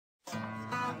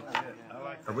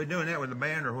Are we doing that with the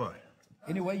band or what?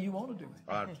 Any way you want to do it.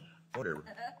 Whatever.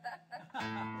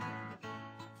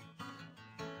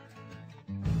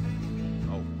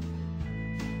 Oh.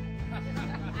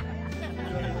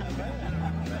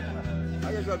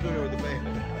 I guess I'll do it with the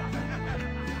band.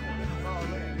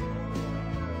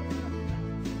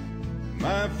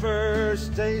 My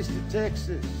first taste of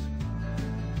Texas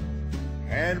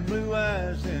had blue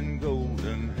eyes and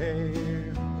golden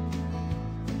hair.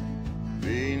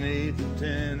 Beneath the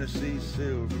Tennessee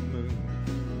silver moon,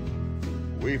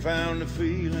 we found a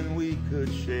feeling we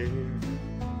could share.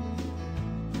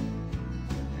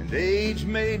 And age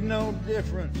made no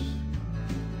difference.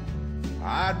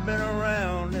 I'd been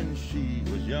around and she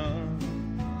was young.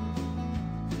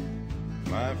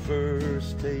 My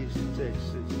first taste of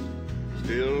Texas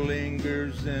still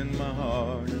lingers in my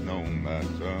heart and on my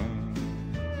tongue.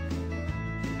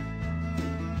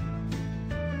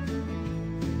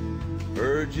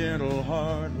 Her gentle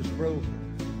heart was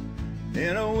broken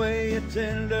in a way a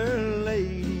tender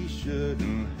lady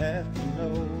shouldn't have to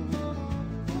know.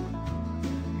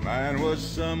 Mine was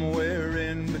somewhere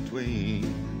in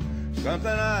between, something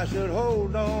I should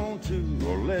hold on to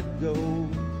or let go.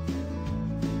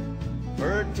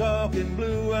 Her talking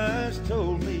blue eyes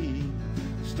told me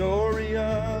the story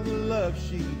of the love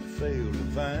she'd failed to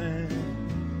find.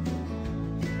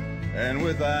 And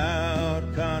without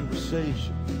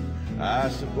conversation, I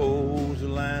suppose the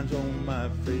lines on my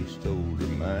face told her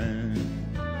mine.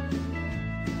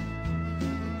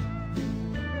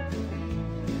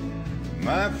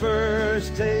 My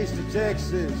first taste of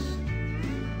Texas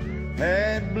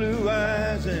had blue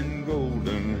eyes and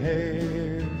golden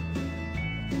hair.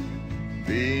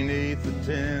 Beneath the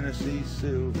Tennessee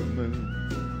silver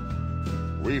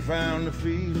moon, we found a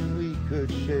feeling we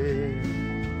could share.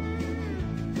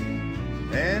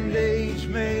 And age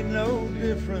made no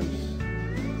difference.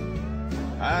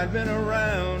 I'd been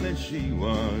around and she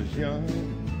was young.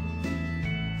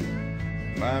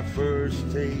 My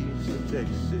first taste of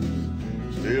Texas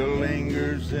still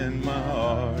lingers in my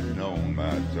heart and on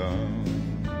my tongue.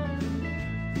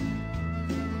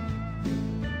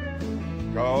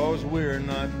 'Cause we're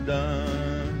not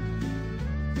done.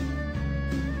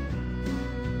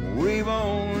 We've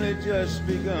only just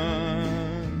begun.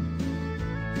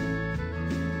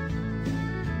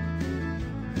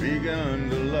 Begun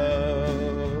to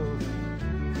love.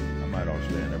 I might ought to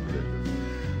stand up for this.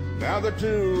 Now the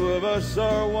two of us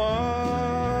are one.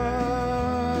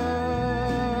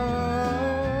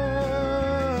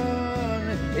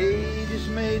 Age has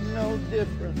made no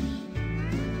difference.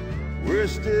 We're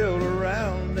still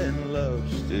around and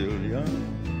love's still young.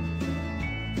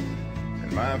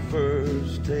 And my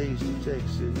first taste of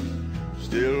Texas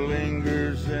still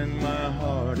lingers in my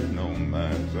heart and on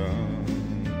my tongue.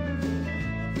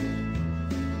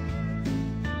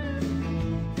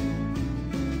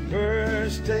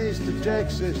 First taste of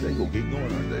Texas, they gonna keep going,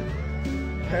 aren't they?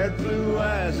 Had blue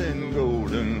eyes and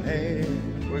golden hair.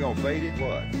 We're gonna fade it,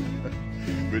 what?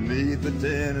 Beneath the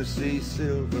Tennessee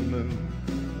silver moon,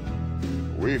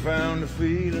 we found a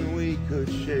feeling we could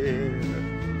share.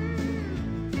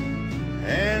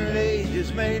 And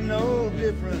ages made no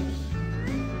difference.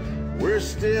 We're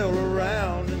still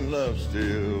around and love's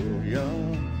still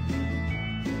young.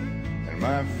 And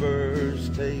my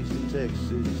first taste of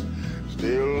Texas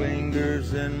still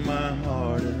lingers in my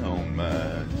heart and on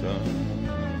my tongue.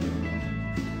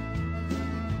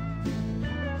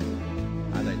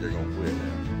 I think they're gonna quit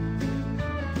now.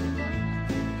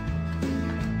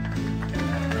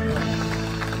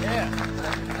 Yeah.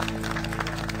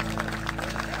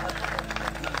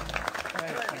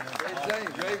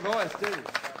 Great voice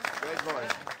too.